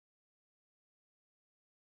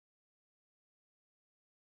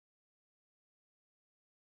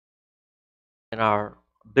In our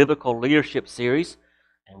biblical leadership series,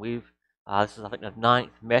 and this is I think the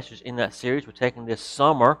ninth message in that series. We're taking this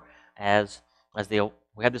summer as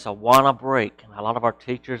we had this Awana break, and a lot of our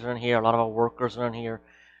teachers are in here, a lot of our workers are in here.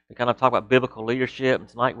 We kind of talk about biblical leadership, and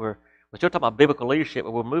tonight we're still talking about biblical leadership,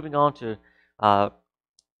 but we're moving on to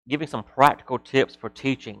giving some practical tips for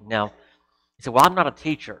teaching. Now, you say, "Well, I'm not a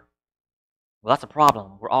teacher." Well, that's a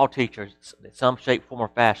problem. We're all teachers in some shape, form, or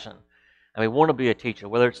fashion. And we want to be a teacher,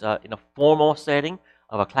 whether it's in a formal setting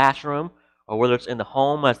of a classroom, or whether it's in the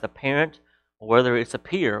home as the parent, or whether it's a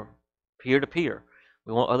peer to peer.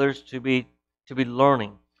 We want others to be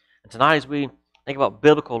learning. And tonight, as we think about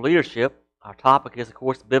biblical leadership, our topic is, of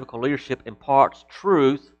course, biblical leadership imparts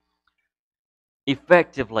truth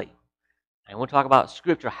effectively. And we'll talk about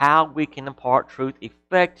Scripture, how we can impart truth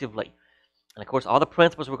effectively. And of course, all the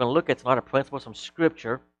principles we're going to look at tonight are principles from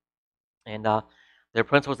Scripture, and they're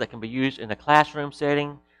principles that can be used in a classroom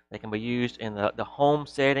setting. They can be used in the home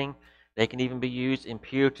setting. They can even be used in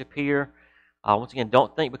peer-to-peer. Once again,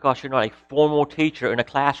 don't think because you're not a formal teacher in a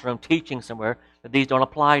classroom teaching somewhere that these don't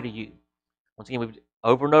apply to you. Once again, we've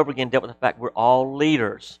over and over again dealt with the fact we're all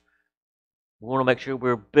leaders. We want to make sure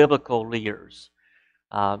we're biblical leaders.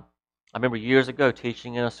 I remember years ago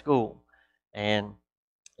teaching in a school, and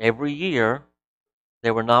every year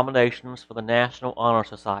there were nominations for the National Honor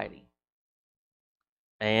Society.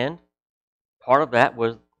 And part of that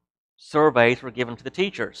was surveys were given to the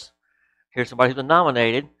teachers. Here's somebody who's been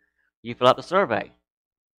nominated. You fill out the survey.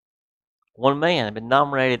 One man had been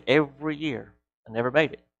nominated every year and never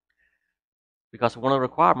made it because one of the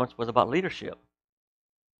requirements was about leadership.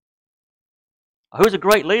 Who's a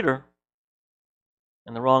great leader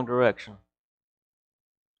in the wrong direction?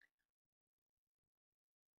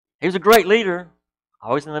 He was a great leader,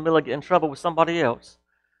 always in the middle of getting in trouble with somebody else.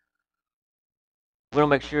 We want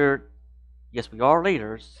to make sure, yes, we are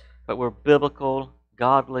leaders, but we're biblical,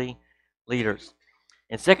 godly leaders.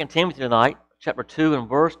 In 2 Timothy tonight, chapter 2 and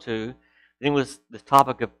verse 2, dealing with this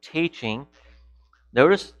topic of teaching,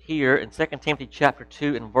 notice here in 2 Timothy chapter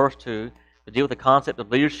 2 and verse 2, to deal with the concept of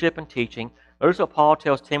leadership and teaching, notice what Paul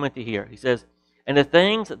tells Timothy here. He says, "And the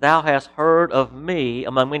things that thou hast heard of me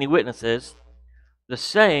among many witnesses, the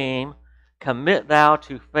same commit thou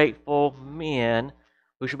to faithful men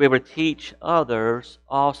who should be able to teach others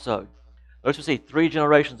also." Notice we see three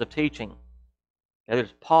generations of teaching.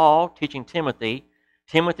 There's Paul teaching Timothy,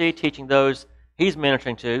 Timothy teaching those he's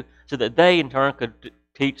ministering to, so that they in turn could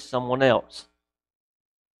teach someone else.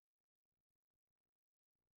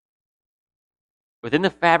 Within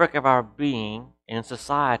the fabric of our being and in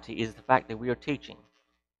society is the fact that we are teaching.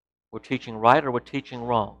 We're teaching right or we're teaching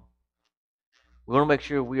wrong. We want to make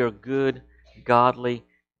sure we are good, godly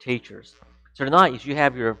teachers. So tonight, as you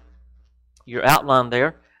have your outline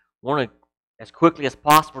there, I want to, as quickly as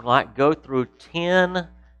possible tonight, go through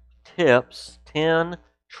 10 tips, 10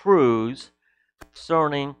 truths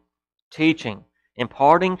concerning teaching,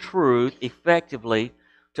 imparting truth effectively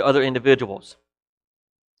to other individuals.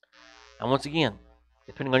 And once again,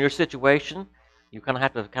 depending on your situation, you kind of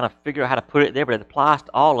have to figure out how to put it there, but it applies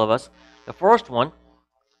to all of us. The first one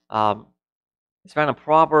is found in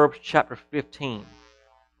Proverbs chapter 15.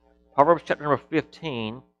 Proverbs chapter number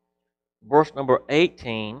 15, verse number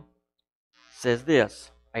 18 says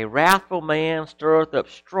this: "A wrathful man stirreth up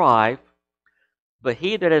strife, but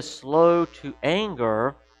he that is slow to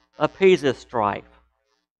anger appeaseth strife."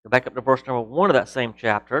 Go back up to verse number 1 of that same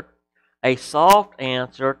chapter. "A soft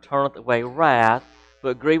answer turneth away wrath,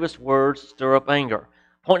 but grievous words stir up anger."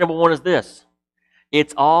 Point number 1 is this: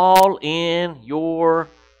 it's all in your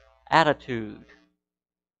attitude.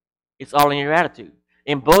 It's all in your attitude.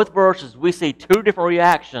 In both verses, we see two different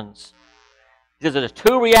reactions. Because there's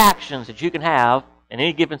two reactions that you can have in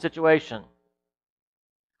any given situation.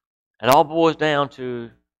 It all boils down to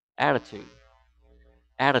attitude.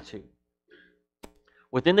 Attitude.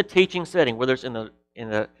 Within the teaching setting, whether it's in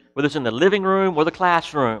the living room or the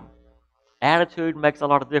classroom, attitude makes a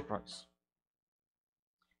lot of difference.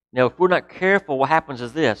 Now, if we're not careful, what happens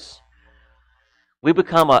is this: we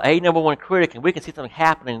become a number one critic, and we can see something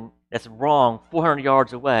happening that's wrong 400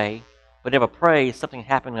 yards away, but never praise something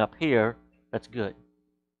happening up here that's good.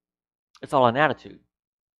 It's all an attitude.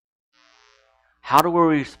 How do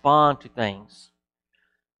we respond to things?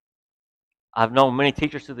 I've known many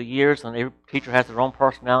teachers through the years, and every teacher has their own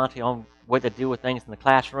personality, own way they deal with things in the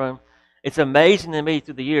classroom. It's amazing to me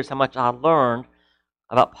through the years how much I learned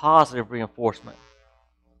about positive reinforcement.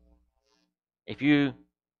 If you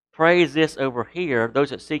praise this over here, those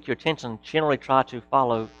that seek your attention generally try to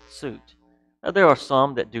follow suit. Now, there are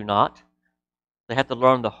some that do not. They have to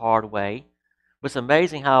learn the hard way. But it's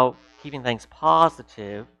amazing how keeping things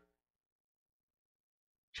positive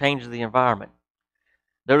changes the environment.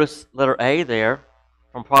 Notice letter A there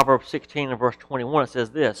from Proverbs 16 and verse 21. It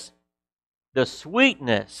says this: the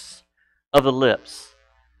sweetness of the lips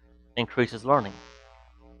increases learning.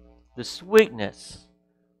 The sweetness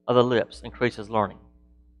of the lips increases learning.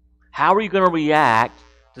 How are you going to react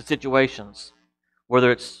to situations?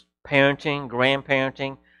 Whether it's parenting,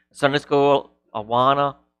 grandparenting, Sunday school,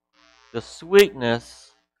 Awana, the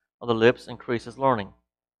sweetness of the lips increases learning.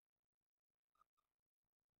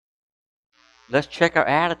 Let's check our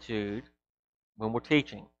attitude when we're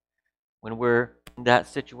teaching, when we're in that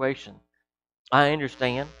situation. I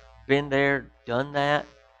understand, been there, done that.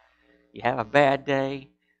 You have a bad day.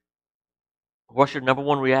 What's your number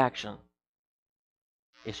one reaction?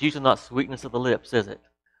 It's usually not sweetness of the lips, is it?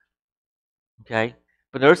 Okay?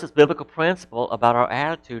 But notice this biblical principle about our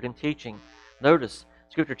attitude in teaching. Notice,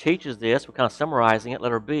 Scripture teaches this. We're kind of summarizing it.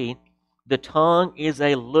 Letter B. The tongue is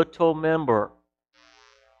a little member.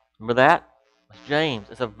 Remember that? That's James.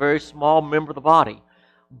 It's a very small member of the body.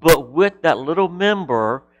 But with that little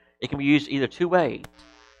member, it can be used either two ways: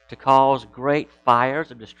 to cause great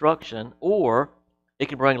fires of destruction, or it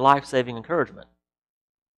can bring life-saving encouragement.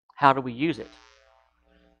 How do we use it?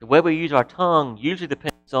 The way we use our tongue usually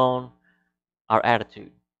depends on our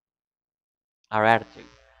attitude. Our attitude.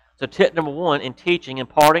 So tip number one in teaching,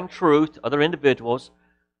 imparting truth to other individuals,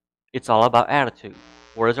 it's all about attitude.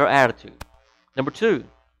 What is our attitude? Number two,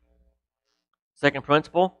 second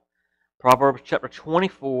principle, Proverbs chapter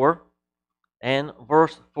 24 and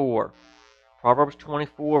verse 4. Proverbs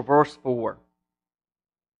 24, verse 4.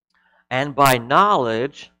 And by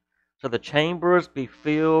knowledge shall the chambers be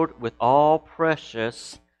filled with all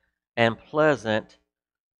precious and pleasant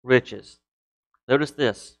riches. Notice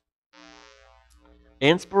this.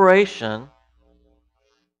 Inspiration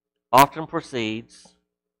often precedes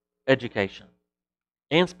education.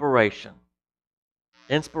 Inspiration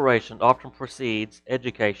often precedes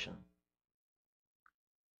education.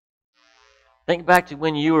 Think back to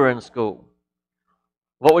when you were in school.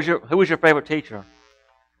 Who was your favorite teacher?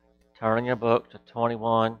 Turn your book to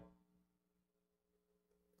 21.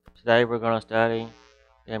 Today we're going to study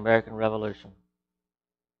the American Revolution.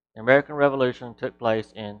 The American Revolution took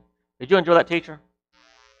place in... Did you enjoy that teacher?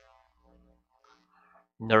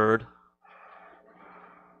 Nerd.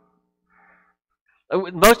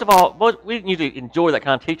 Most of all, we didn't usually enjoy that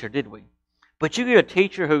kind of teacher, did we? But you get a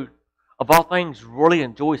teacher who, of all things, really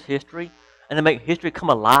enjoys history, and they make history come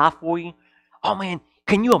alive for you. Oh man,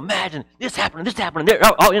 can you imagine this happening? They're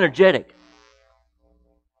all energetic.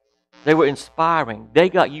 They were inspiring. They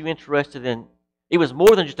got you interested in... It was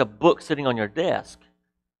more than just a book sitting on your desk.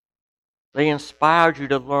 They inspired you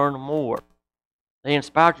to learn more. They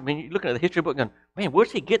inspired you. I mean, you're looking at the history book and going, man,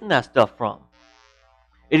 where's he getting that stuff from?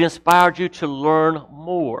 It inspired you to learn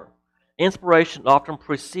more. Inspiration often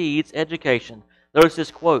precedes education. Notice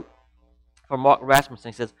this quote from Mark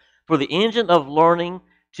Rasmussen. He says, for the engine of learning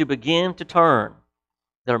to begin to turn,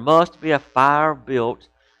 there must be a fire built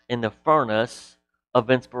in the furnace of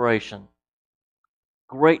inspiration.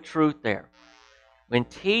 Great truth there. When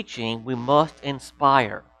teaching, we must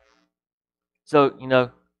inspire. So,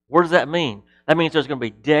 what does that mean? That means there's going to be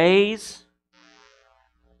days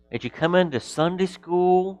that you come into Sunday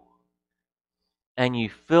school and you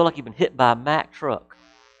feel like you've been hit by a Mack truck.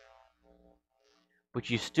 But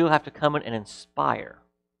you still have to come in and inspire.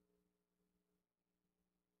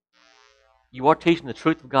 You are teaching the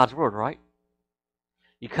truth of God's Word, right?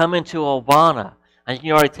 You come into Awana and you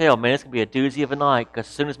can already tell, man, it's going to be a doozy of a night, because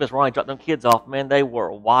as soon as Miss Ronnie dropped them kids off, man, they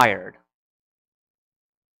were wired.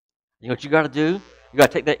 You know what you got to do? You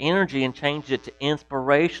got to take that energy and change it to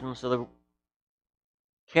inspiration so they're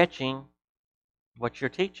catching what you're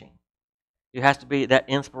teaching. It has to be that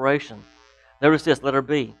inspiration. Notice this, letter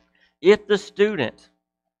B. If the student,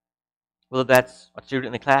 whether that's a student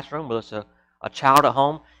in the classroom, whether it's a child at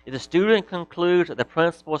home, if the student concludes that the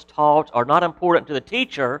principles taught are not important to the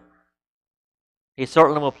teacher, he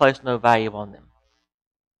certainly will place no value on them.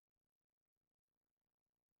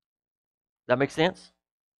 Does that make sense?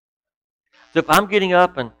 So if I'm getting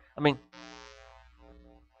up and,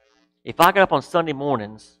 if I get up on Sunday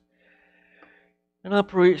mornings and I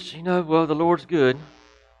preach, well, the Lord's good.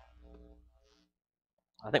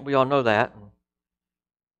 I think we all know that.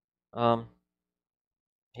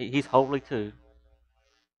 He's holy too.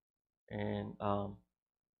 And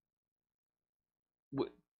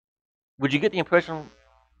would you get the impression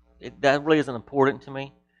that really isn't important to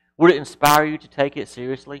me? Would it inspire you to take it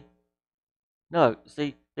seriously? No.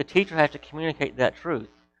 See, the teacher has to communicate that truth.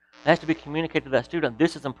 It has to be communicated to that student.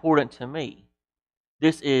 This is important to me.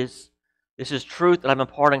 This is truth that I'm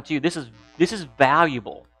imparting to you. This is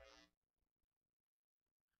valuable.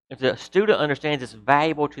 if the student understands it's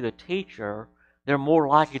valuable to the teacher, they're more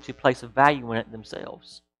likely to place a value in it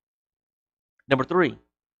themselves. Number three,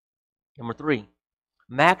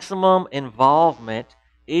 maximum involvement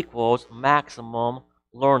equals maximum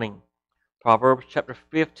learning. Proverbs chapter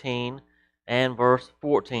 15 and verse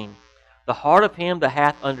 14. The heart of him that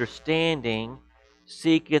hath understanding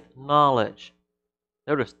seeketh knowledge.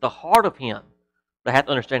 Notice, the heart of him that hath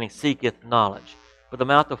understanding seeketh knowledge, but the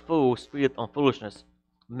mouth of fools speaketh on foolishness.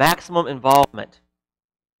 Maximum involvement.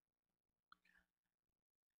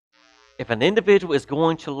 If an individual is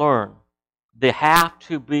going to learn, they have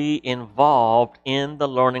to be involved in the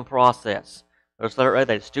learning process. Notice that right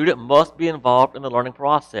there. The student must be involved in the learning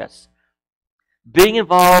process. Being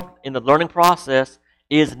involved in the learning process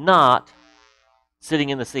is not sitting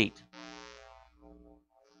in the seat.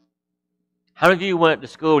 How many of you went to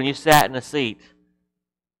school and you sat in a seat,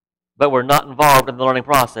 but were not involved in the learning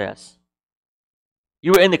process?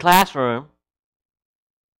 You were in the classroom,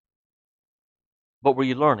 but were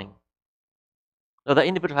you learning? No, the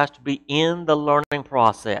individual has to be in the learning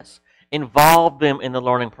process. Involve them in the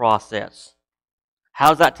learning process. How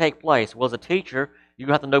does that take place? Well, as a teacher, you're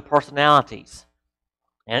going to have to know personalities.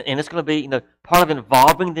 And it's going to be, part of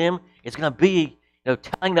involving them is going to be,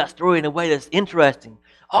 telling that story in a way that's interesting.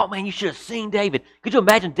 Oh, man, you should have seen David. Could you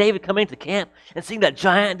imagine David coming into camp and seeing that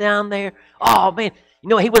giant down there? Oh, man,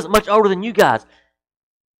 he wasn't much older than you guys.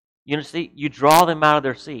 You draw them out of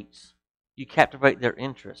their seats. You captivate their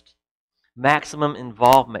interest. Maximum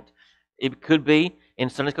involvement. It could be in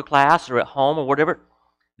Sunday school class or at home or whatever.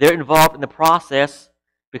 They're involved in the process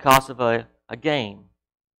because of a game,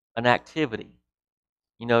 an activity.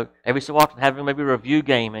 Every so often having maybe a review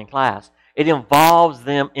game in class. It involves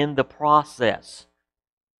them in the process.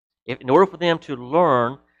 In order for them to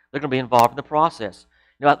learn, they're going to be involved in the process.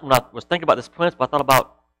 When I was thinking about this principle, I thought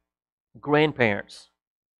about grandparents.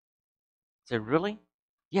 I said, really?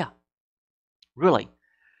 Yeah, really.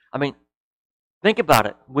 I mean, think about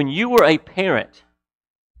it. When you were a parent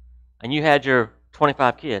and you had your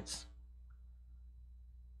 25 kids,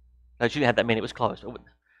 no, you didn't have that many, it was close.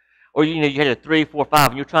 Or you had a 3, 4, 5,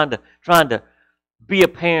 and you're trying to be a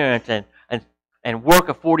parent and work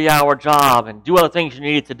a 40-hour job and do other things you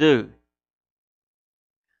needed to do.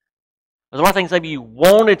 There's a lot of things maybe you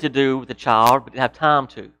wanted to do with the child but didn't have time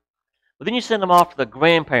to. But then you send them off to the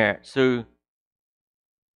grandparents who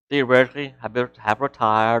theoretically have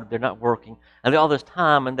retired, they're not working, and they have all this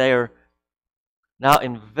time, and they are now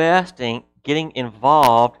investing, getting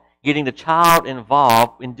involved, getting the child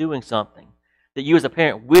involved in doing something that you as a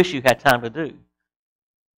parent wish you had time to do.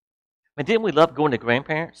 And didn't we love going to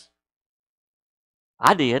grandparents?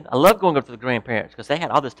 I did. I loved going up to the grandparents because they had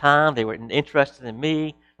all this time. They were interested in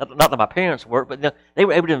me. Not that my parents were, but they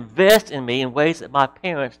were able to invest in me in ways that my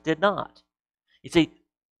parents did not. You see,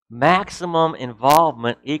 maximum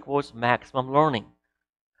involvement equals maximum learning.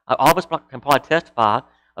 All of us can probably testify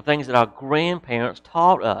of things that our grandparents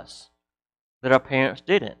taught us that our parents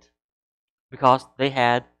didn't because they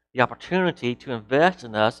had the opportunity to invest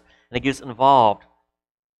in us and to get us involved.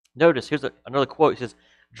 Notice, here's another quote. It says,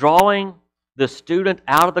 drawing the student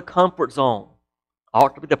out of the comfort zone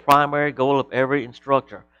ought to be the primary goal of every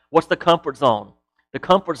instructor. What's the comfort zone? The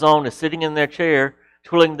comfort zone is sitting in their chair,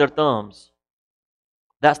 twiddling their thumbs.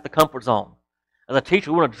 That's the comfort zone. As a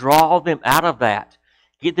teacher, we want to draw them out of that.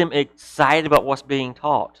 Get them excited about what's being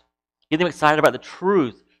taught. Get them excited about the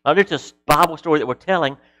truth. Not just a Bible story that we're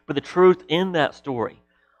telling, but the truth in that story.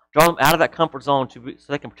 Draw them out of that comfort zone so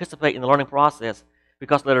they can participate in the learning process.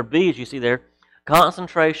 Because letter B, as you see there,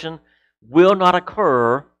 concentration will not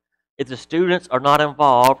occur if the students are not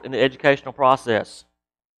involved in the educational process.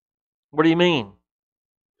 What do you mean?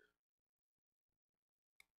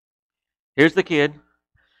 Here's the kid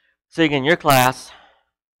sitting in your class.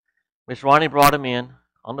 Miss Ronnie brought him in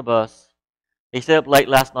on the bus. He stayed up late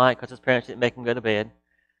last night because his parents didn't make him go to bed.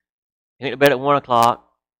 He went to bed at 1 o'clock.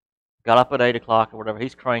 Got up at 8 o'clock or whatever.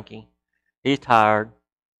 He's cranky. He's tired.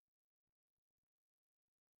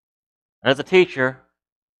 And as a teacher,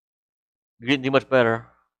 you didn't do much better.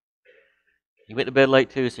 You went to bed late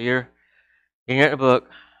too, so you're in the book.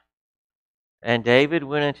 And David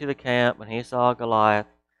went into the camp and he saw Goliath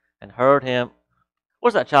and heard him.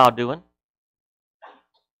 What's that child doing?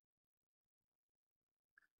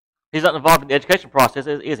 He's not involved in the education process,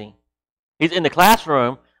 is he? He's in the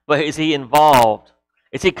classroom, but is he involved?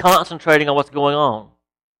 Is he concentrating on what's going on?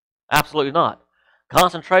 Absolutely not.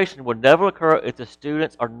 Concentration would never occur if the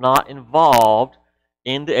students are not involved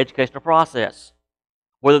in the educational process.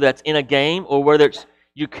 Whether that's in a game or whether it's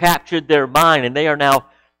you captured their mind and they are now,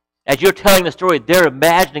 as you're telling the story, they're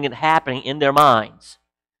imagining it happening in their minds.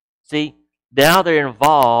 See, Now they're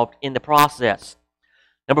involved in the process.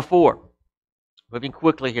 Number 4, moving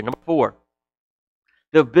quickly here. Number 4,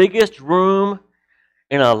 the biggest room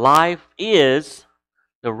in a life is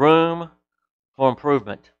the room for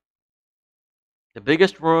improvement. The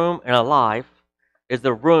biggest room in a life is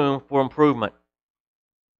the room for improvement.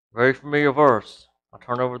 Very familiar verse. I'll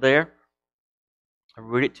turn over there. I'll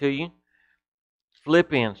read it to you.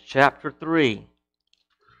 Philippians chapter 3,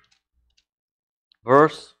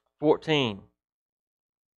 verse 14.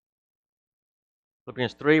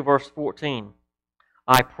 Philippians 3, verse 14.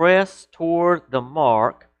 I press toward the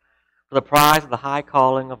mark for the prize of the high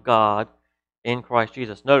calling of God in Christ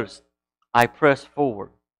Jesus. Notice, I press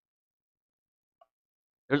forward.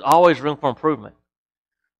 There's always room for improvement.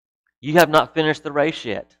 You have not finished the race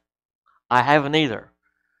yet. I haven't either.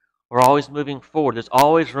 We're always moving forward. There's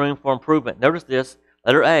always room for improvement. Notice this,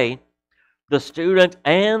 letter A, the student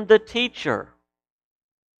and the teacher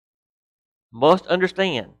must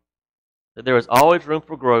understand that there is always room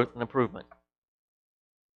for growth and improvement.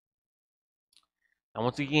 And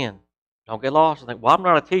once again, don't get lost and think, well, I'm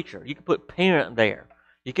not a teacher. You could put parent there.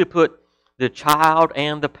 You could put the child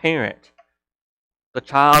and the parent, the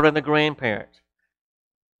child and the grandparent.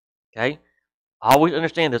 Okay? Always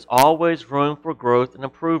understand there's always room for growth and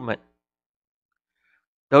improvement.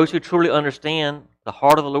 Those who truly understand the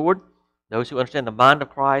heart of the Lord, those who understand the mind of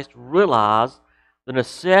Christ, realize the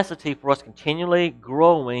necessity for us continually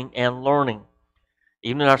growing and learning.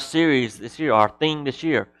 Even in our series this year, our theme this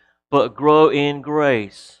year, but grow in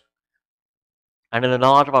grace and in the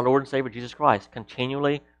knowledge of our Lord and Savior Jesus Christ,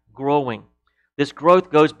 continually growing. This growth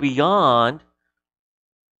goes beyond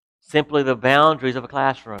simply the boundaries of a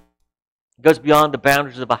classroom. It goes beyond the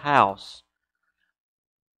boundaries of a house.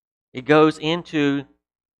 It goes into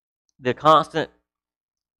the constant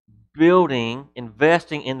building,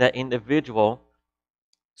 investing in that individual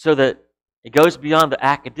so that it goes beyond the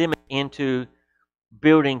academic into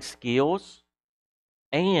building skills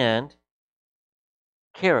and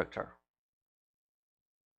character.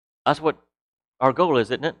 That's what our goal is,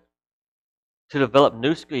 isn't it? To develop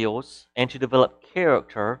new skills and to develop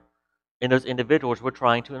character in those individuals we're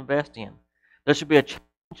trying to invest in. There should be a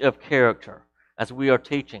change of character as we are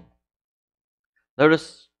teaching.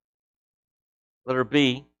 Notice letter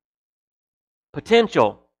B,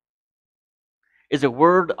 potential is a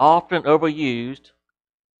word often overused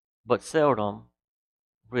but seldom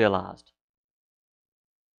realized.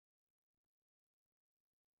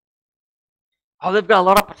 Oh, they've got a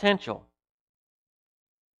lot of potential.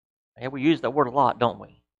 And we use that word a lot, don't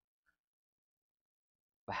we?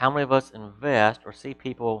 But how many of us invest or see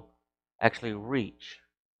people actually reach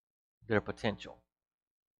their potential?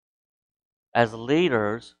 As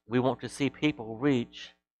leaders, we want to see people reach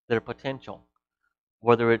their potential.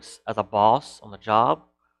 Whether it's as a boss on the job,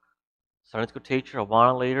 Sunday school teacher, a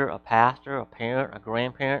Awana leader, a pastor, a parent, a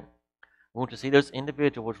grandparent, we want to see those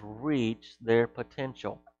individuals reach their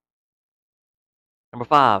potential. Number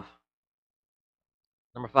 5.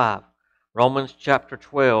 Romans chapter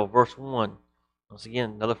 12, verse 1. Once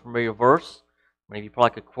again, another familiar verse. Maybe you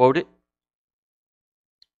probably could quote it.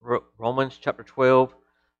 Romans chapter 12,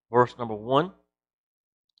 verse number 1.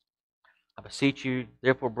 I beseech you,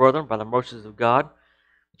 therefore, brethren, by the mercies of God,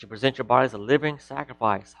 that you present your bodies a living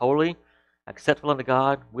sacrifice, holy, acceptable unto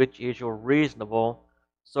God, which is your reasonable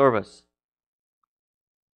service.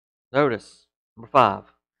 Notice, number 5,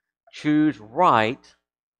 choose right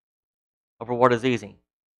over what is easy.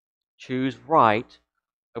 Choose right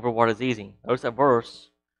over what is easy. Notice that verse,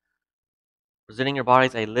 presenting your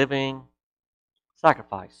bodies a living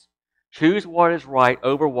sacrifice. Choose what is right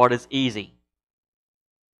over what is easy.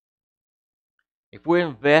 If we're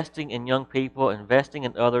investing in young people, investing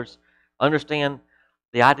in others, understand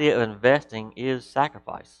the idea of investing is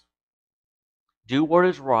sacrifice. Do what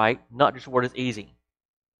is right, not just what is easy.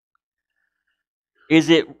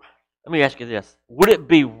 Let me ask you this, would it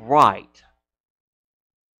be right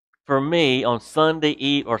for me on Sunday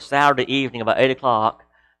eve or Saturday evening about 8 o'clock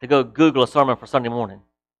to go Google a sermon for Sunday morning?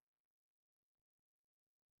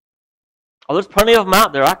 Oh, there's plenty of them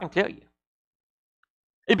out there, I can tell you.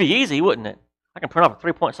 It'd be easy, wouldn't it? I can print off a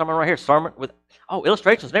 3-point sermon right here, sermon with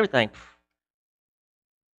illustrations and everything.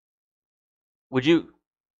 Would you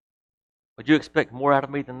expect more out of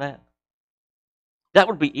me than that? That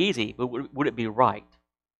would be easy, but would it be right?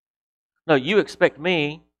 No, you expect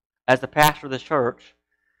me, as the pastor of this church,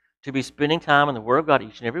 to be spending time in the Word of God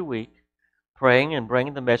each and every week, praying and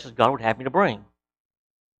bringing the message God would have me to bring,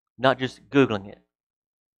 not just Googling it.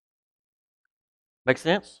 Make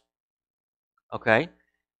sense? Okay.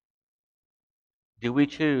 Do we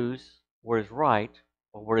choose what is right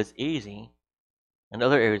or what is easy in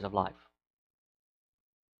other areas of life?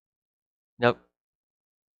 Now,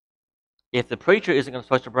 if the preacher isn't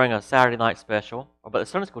supposed to bring a Saturday night special, what about the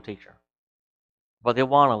Sunday school teacher? What about the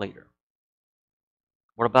Awana leader?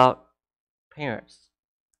 What about parents?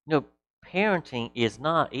 Parenting is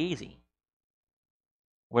not easy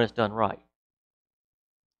when it's done right.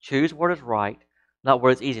 Choose what is right, not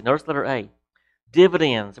what is easy. Notice letter A.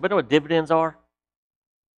 Dividends. Everybody know what dividends are?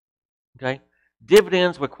 Okay?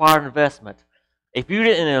 Dividends require investment. If you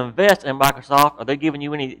didn't invest in Microsoft, are they giving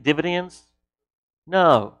you any dividends?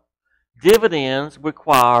 No. Dividends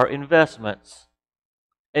require investments.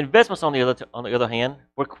 Investments, on the other hand,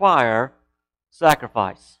 require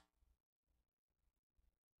sacrifice.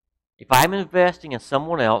 If I'm investing in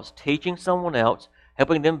someone else, teaching someone else,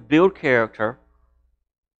 helping them build character,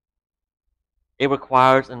 it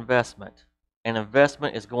requires investment. And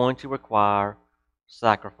investment is going to require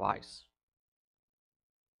sacrifice.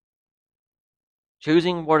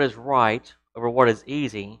 Choosing what is right over what is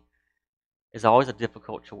easy is always a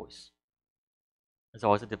difficult choice. It's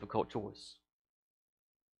always a difficult choice.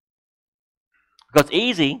 Because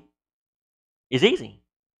easy is easy.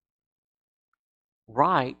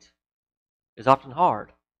 Right is often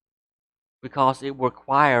hard because it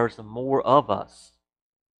requires more of us.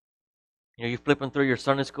 You're flipping through your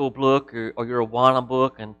Sunday school book or your Awana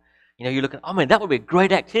book, and you're looking, oh man, that would be a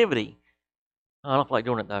great activity. I don't feel like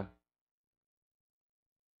doing it though.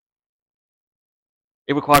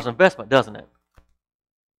 It requires investment, doesn't it?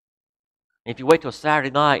 If you wait till Saturday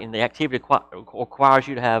night and the activity requires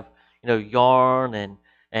you to have, yarn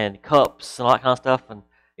and cups and all that kind of stuff, and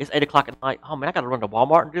it's 8 o'clock at night, oh man, I got to run to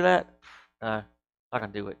Walmart and do that? Not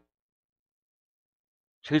going to do it.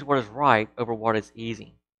 Choose what is right over what is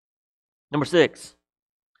easy. Number 6,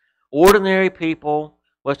 ordinary people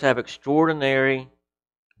must have extraordinary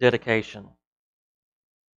dedication.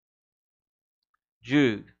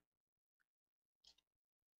 Jude,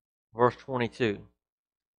 verse 22.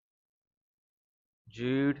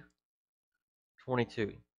 Jude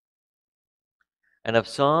 22. And of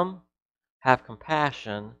some have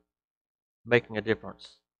compassion, making a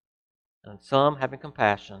difference. And some having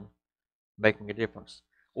compassion, making a difference.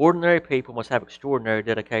 Ordinary people must have extraordinary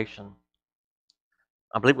dedication.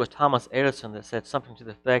 I believe it was Thomas Edison that said something to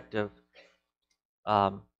the effect of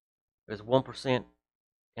there's 1%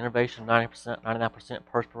 innovation, 90%, 99%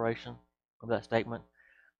 perspiration. Remember that statement?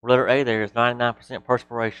 Letter A there is 99%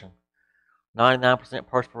 perspiration. 99%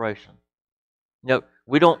 perspiration.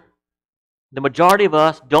 We don't, the majority of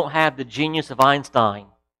us don't have the genius of Einstein.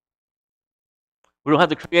 We don't have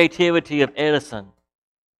the creativity of Edison.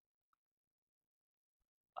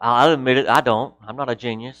 I'll admit it, I don't. I'm not a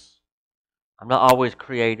genius. I'm not always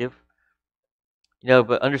creative.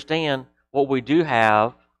 But understand what we do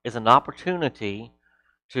have is an opportunity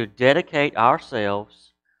to dedicate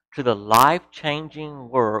ourselves to the life-changing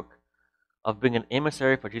work of being an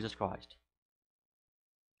emissary for Jesus Christ.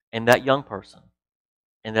 And that young person,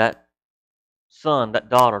 and that son, that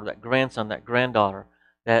daughter, that grandson, that granddaughter,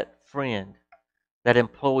 that friend, that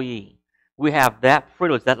employee. We have that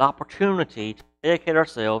privilege, that opportunity to dedicate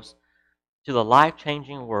ourselves to the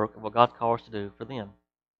life-changing work of what God calls us to do for them.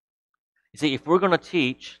 You see, if we're going to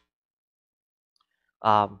teach,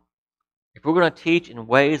 in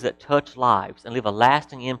ways that touch lives and leave a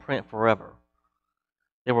lasting imprint forever,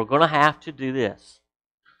 then we're going to have to do this.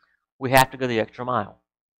 We have to go the extra mile.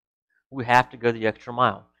 We have to go the extra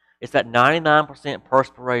mile. It's that 99%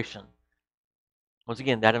 perspiration. Once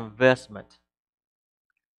again, that investment.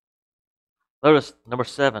 Notice number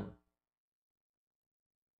 7.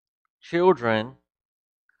 Children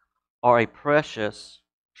are a precious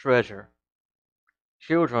treasure.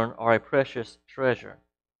 Children are a precious treasure.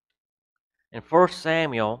 In 1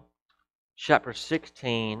 Samuel chapter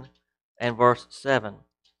 16 and verse 7.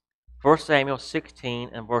 1 Samuel 16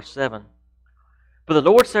 and verse 7. But the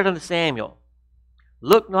Lord said unto Samuel,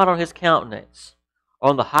 look not on his countenance, or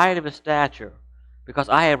on the height of his stature, because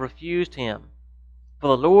I have refused him. For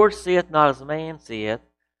the Lord seeth not as man seeth,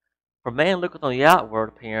 for man looketh on the outward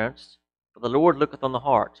appearance, but the Lord looketh on the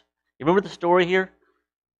heart. You remember the story here?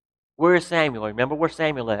 Where is Samuel? Remember where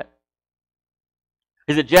Samuel at?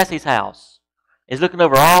 He's at Jesse's house. He's looking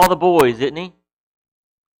over all the boys, isn't he?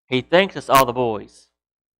 He thinks it's all the boys.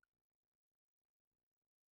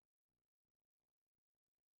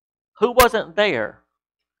 Who wasn't there?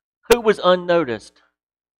 Who was unnoticed?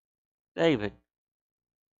 David.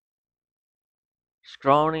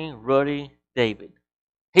 Scrawny, ruddy David.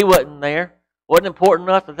 He wasn't there. Wasn't important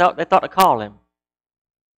enough they thought to call him.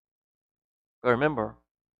 But remember,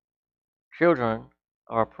 children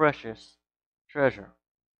are a precious treasure.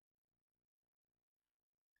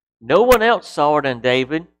 No one else saw it in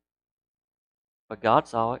David, but God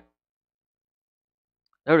saw it.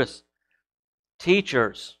 Notice,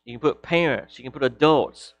 teachers, you can put parents, you can put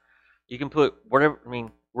adults, you can put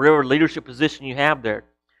whatever leadership position you have there.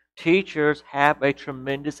 Teachers have a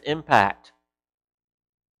tremendous impact.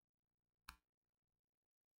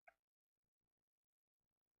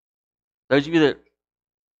 Those of you that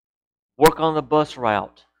work on the bus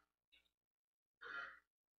route,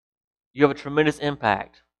 you have a tremendous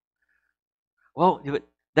impact. Well,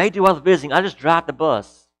 they do all the visiting. I just drive the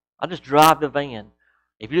bus. I just drive the van.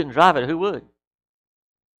 If you didn't drive it, who would?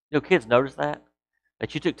 Kids notice that?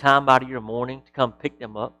 That you took time out of your morning to come pick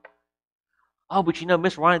them up. Oh, but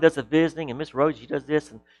Miss Ronnie does the visiting, and Miss Rosie, she does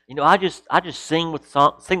this, and I just sing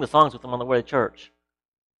the songs with them on the way to church.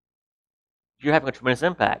 You're having a tremendous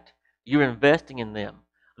impact. You're investing in them.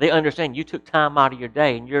 They understand you took time out of your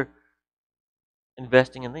day, and you're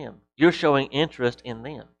investing in them. You're showing interest in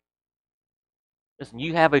them. Listen,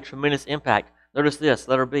 you have a tremendous impact. Notice this,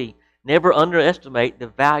 letter B. Never underestimate the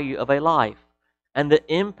value of a life and the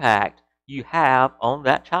impact you have on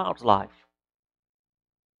that child's life.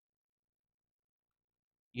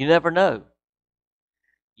 You never know.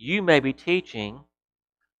 You may be teaching,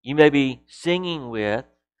 you may be singing with,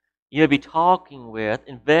 you may be talking with,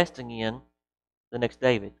 investing in the next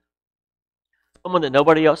David. Someone that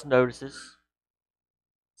nobody else notices,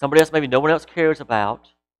 somebody else maybe no one else cares about,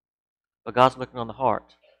 but God's looking on the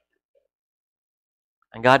heart.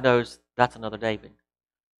 And God knows that's another David.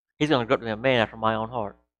 He's going to grow up to be a man after my own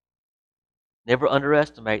heart. Never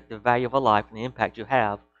underestimate the value of a life and the impact you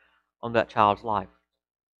have on that child's life.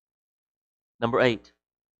 Number 8.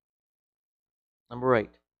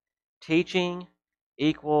 Teaching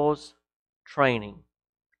equals training.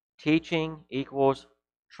 Teaching equals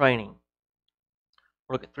training.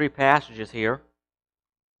 We'll look at 3 passages here.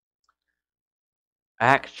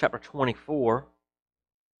 Acts chapter 24.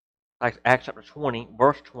 Acts chapter 20,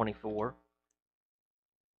 verse 24.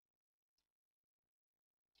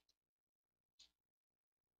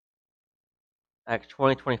 Acts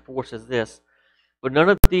 20:24 says this, "But none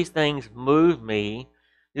of these things move me,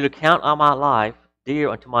 to count all my life dear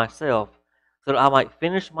unto myself, so that I might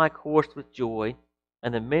finish my course with joy,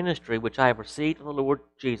 and the ministry which I have received from the Lord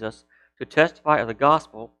Jesus, to testify of the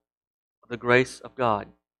gospel of the grace of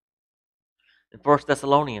God." In 1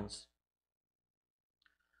 Thessalonians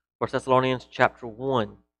chapter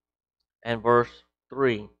 1 and verse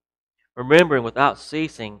 3, "Remembering without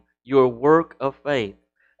ceasing your work of faith,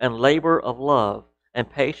 and labor of love, and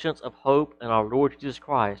patience of hope in our Lord Jesus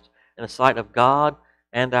Christ, in the sight of God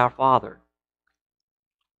and our Father."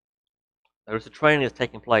 There's a training that's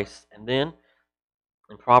taking place. And then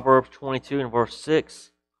in Proverbs 22 and verse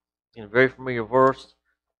 6, in a very familiar verse,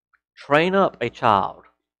 "Train up a child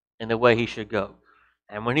in the way he should go,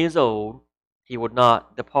 and when he is old, he would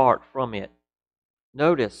not depart from it."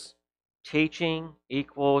 Notice, teaching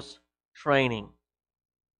equals training.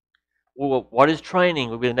 Well, what is training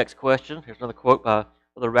will be the next question. Here's another quote by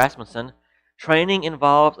Brother Rasmussen. "Training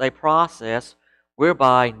involves a process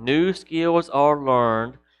whereby new skills are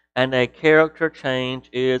learned and a character change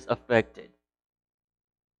is effected."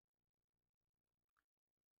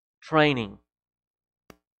 Training.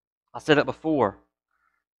 I said it before.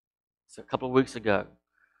 It's a couple of weeks ago.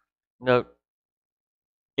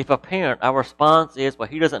 If a parent, our response is, "Well,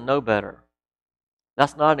 he doesn't know better."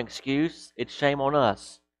 That's not an excuse. It's shame on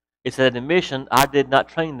us. It's an admission, I did not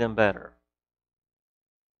train them better.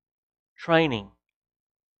 Training.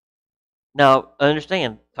 Now,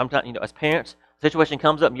 understand, sometimes, as parents, a situation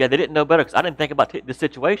comes up, yeah, they didn't know better because I didn't think about the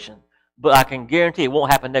situation. But I can guarantee it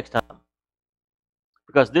won't happen next time.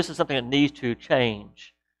 Because this is something that needs to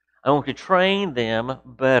change. I want to train them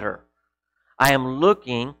better. I am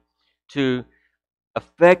looking to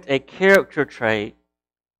affect a character trait,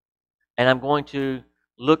 and I'm going to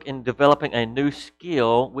look in developing a new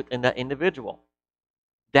skill within that individual.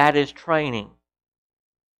 That is training.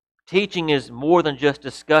 Teaching is more than just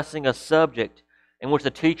discussing a subject in which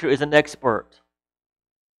the teacher is an expert.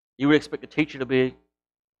 You would expect the teacher to be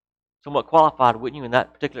somewhat qualified, wouldn't you, in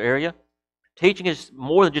that particular area? Teaching is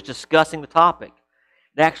more than just discussing the topic.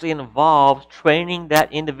 It actually involves training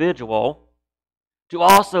that individual to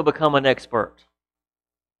also become an expert.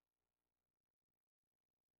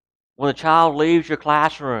 When a child leaves your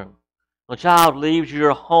classroom, when a child leaves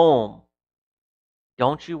your home,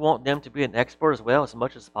 don't you want them to be an expert as well, as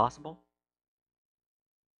much as possible?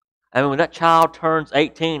 I mean, when that child turns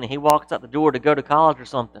 18 and he walks out the door to go to college or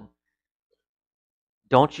something,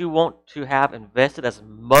 don't you want to have invested as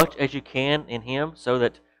much as you can in him so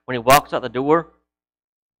that when he walks out the door,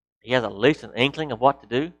 he has at least an inkling of what to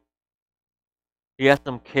do? He has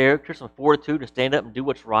some character, some fortitude to stand up and do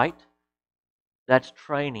what's right? That's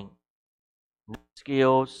training.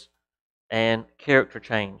 skills, and character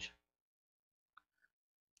change.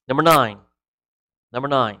 Number nine.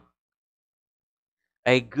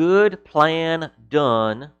 A good plan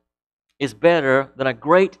done is better than a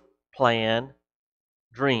great plan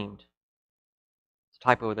dreamed. It's a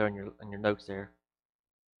typo there in your notes there.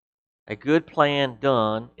 A good plan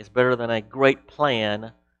done is better than a great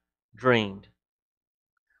plan dreamed.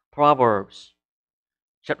 Proverbs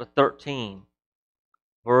chapter 13,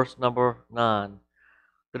 verse number 9.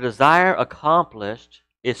 The desire accomplished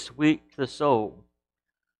is sweet to the soul,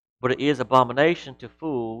 but it is abomination to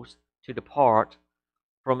fools to depart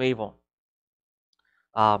from evil.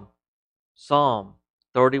 Psalm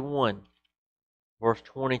 31, verse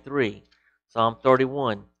 23. Psalm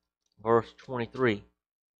 31, verse 23.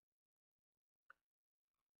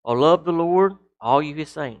 O love the Lord, all you his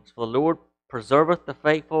saints, for the Lord preserveth the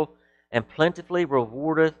faithful, and plentifully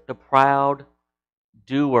rewardeth the proud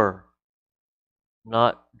doer,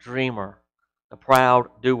 not dreamer, the proud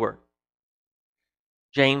doer.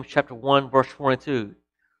 James chapter 1, verse 22.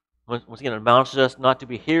 Once again, it admonishes us not to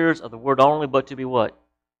be hearers of the word only, but to be what?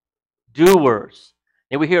 Doers.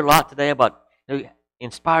 And we hear a lot today about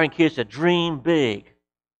inspiring kids to dream big.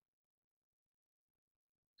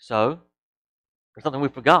 So, there's something we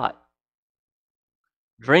forgot.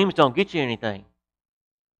 Dreams don't get you anything.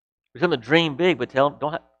 There's something to dream big, but don't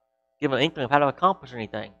give an inkling of how to accomplish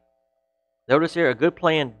anything. Notice here, a good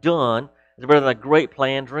plan done is better than a great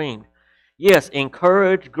plan dreamed. Yes,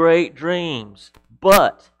 encourage great dreams,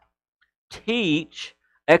 but teach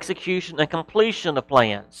execution and completion of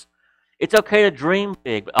plans. It's okay to dream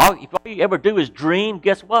big, but if all you ever do is dream,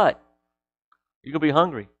 guess what? You're going to be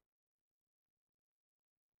hungry.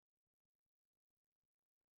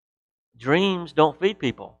 Dreams don't feed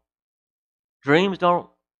people. Dreams don't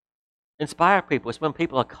inspire people. It's when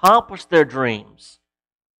people accomplish their dreams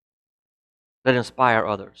that inspire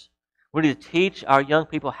others. We need to teach our young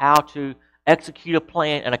people how to execute a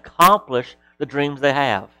plan and accomplish the dreams they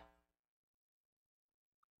have.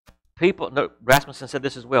 Rasmussen said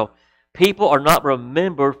this as well. People are not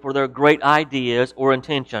remembered for their great ideas or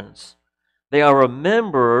intentions. They are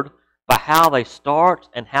remembered by how they start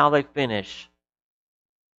and how they finish.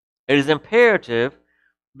 It is imperative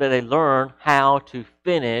that they learn how to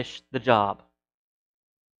finish the job.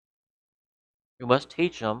 We must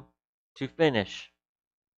teach them to finish.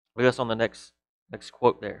 Look at us on the next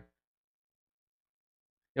quote there.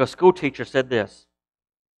 A school teacher said this.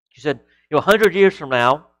 She said, 100 years from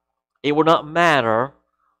now, it will not matter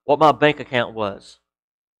what my bank account was,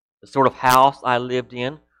 the sort of house I lived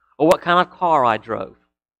in, or what kind of car I drove.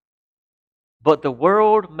 But the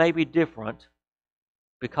world may be different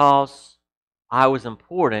because I was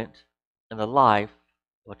important in the life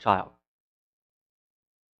of a child.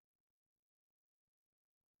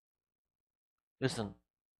 Listen,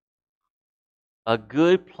 a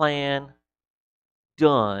good plan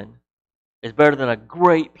done is better than a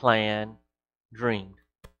great plan dreamed.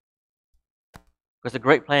 Because the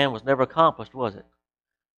great plan was never accomplished, was it?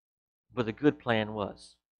 But the good plan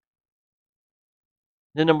was.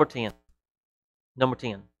 Then number 10.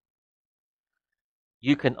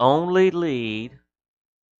 You can only lead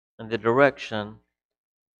in the direction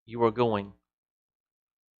you are going.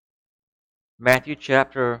 Matthew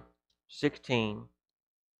chapter 16,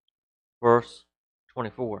 verse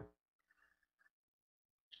 24.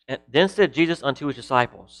 And then said Jesus unto his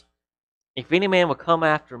disciples, If any man will come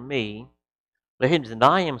after me, let him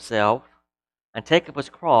deny himself and take up his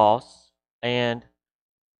cross and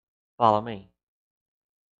follow me.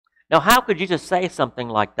 Now, how could Jesus say something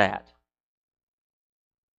like that?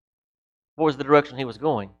 What was the direction he was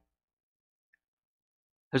going?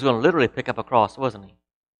 He was going to literally pick up a cross, wasn't he?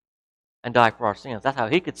 And die for our sins. That's how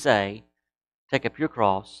he could say, take up your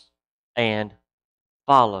cross and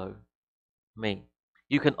follow me.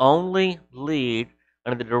 You can only lead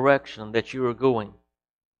in the direction that you are going.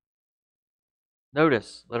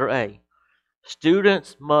 Notice, letter A.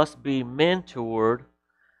 Students must be mentored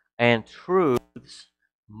and truths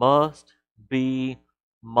must be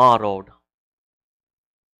modeled.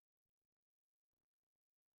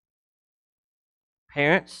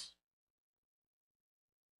 Parents,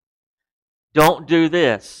 don't do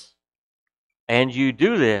this, and you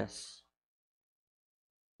do this.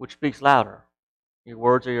 Which speaks louder? Your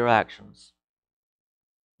words or your actions?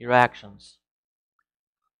 Your actions.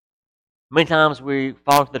 Many times we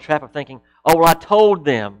fall into the trap of thinking, oh, well, I told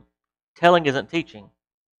them. Telling isn't teaching.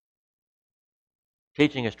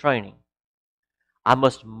 Teaching is training. I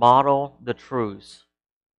must model the truths.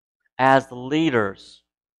 As the leaders,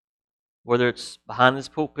 whether it's behind this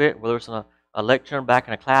pulpit, whether it's in a lectern back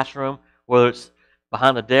in a classroom, whether it's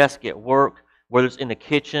behind the desk at work, whether it's in the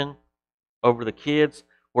kitchen, over the kids,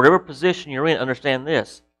 whatever position you're in, understand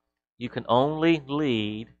this. You can only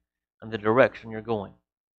lead in the direction you're going.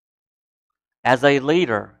 As a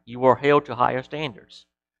leader, you are held to higher standards.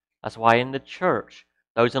 That's why in the church,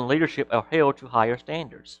 those in leadership are held to higher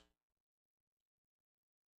standards.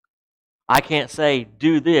 I can't say,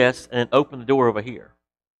 do this, and then open the door over here.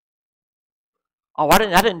 Oh, I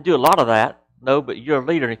didn't do a lot of that. No, but you're a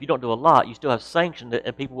leader, and if you don't do a lot, you still have sanctioned it,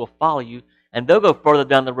 and people will follow you, and they'll go further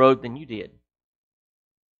down the road than you did.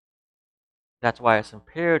 That's why it's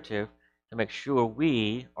imperative to make sure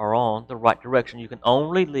we are on the right direction. You can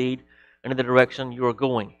only lead in the direction you are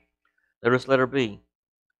going. Notice letter B.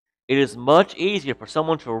 It is much easier for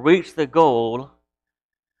someone to reach the goal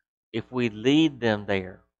if we lead them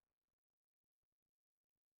there.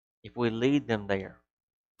 If we lead them there.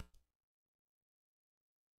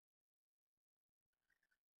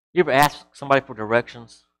 You ever ask somebody for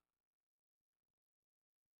directions?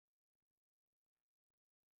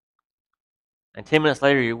 And 10 minutes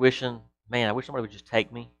later, you're wishing, man, I wish somebody would just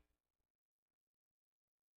take me.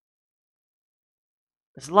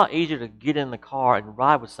 It's a lot easier to get in the car and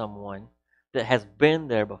ride with someone that has been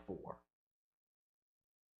there before.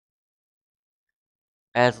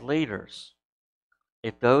 As leaders,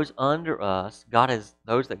 if those under us,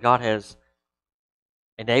 those that God has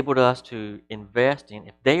enabled us to invest in,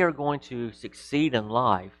 if they are going to succeed in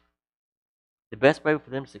life, the best way for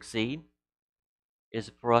them to succeed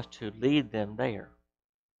is for us to lead them there.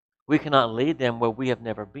 We cannot lead them where we have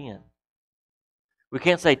never been. We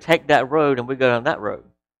can't say, take that road, and we go down that road.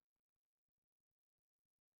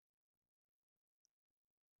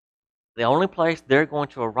 The only place they're going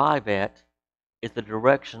to arrive at is the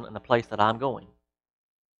direction and the place that I'm going.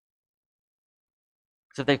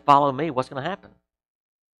 So if they follow me, what's going to happen?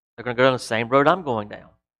 They're going to go down the same road I'm going down.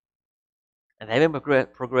 And they may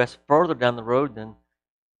progress further down the road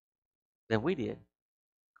than we did.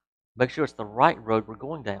 Make sure it's the right road we're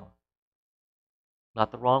going down,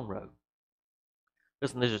 not the wrong road.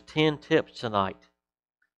 Listen, there's just 10 tips tonight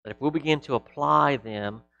that if we begin to apply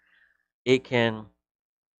them, it can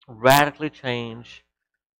radically change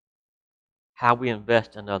how we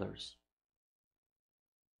invest in others.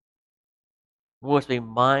 We must be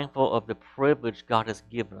mindful of the privilege God has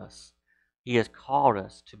given us. He has called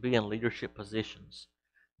us to be in leadership positions.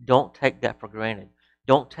 Don't take that for granted.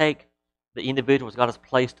 Don't take the individuals God has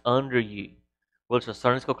placed under you, whether it's a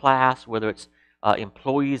Sunday school class, whether it's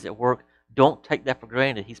employees at work. Don't take that for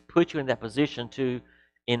granted. He's put you in that position to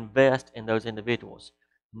invest in those individuals.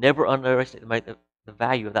 Never underestimate the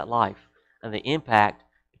value of that life and the impact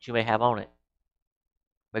that you may have on it.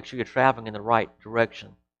 Make sure you're traveling in the right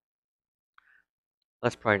direction.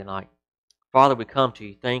 Let's pray tonight. Father, we come to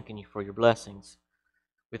you thanking you for your blessings.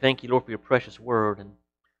 We thank you, Lord, for your precious word. And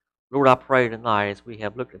Lord, I pray tonight as we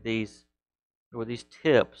have looked at these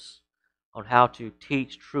tips on how to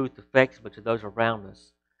teach truth effectively to those around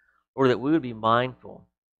us, Lord, that we would be mindful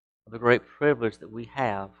of the great privilege that we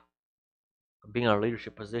have of being in our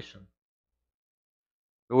leadership position.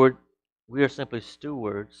 Lord, we are simply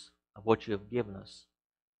stewards of what you have given us.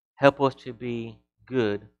 Help us to be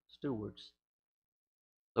good stewards.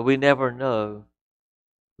 But we never know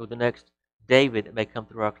who the next David that may come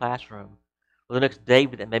through our classroom, or the next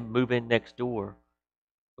David that may move in next door.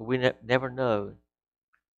 But we never know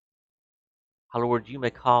how, Lord, you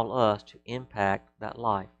may call us to impact that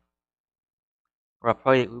life. Lord, I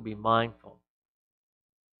pray that we would be mindful,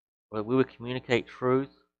 that we would communicate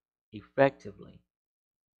truth effectively,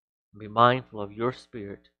 and be mindful of your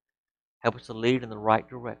Spirit. Help us to lead in the right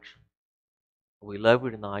direction. We love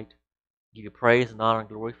you tonight. Give you praise and honor and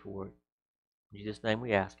glory for it. In Jesus' name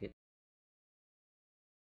we ask it.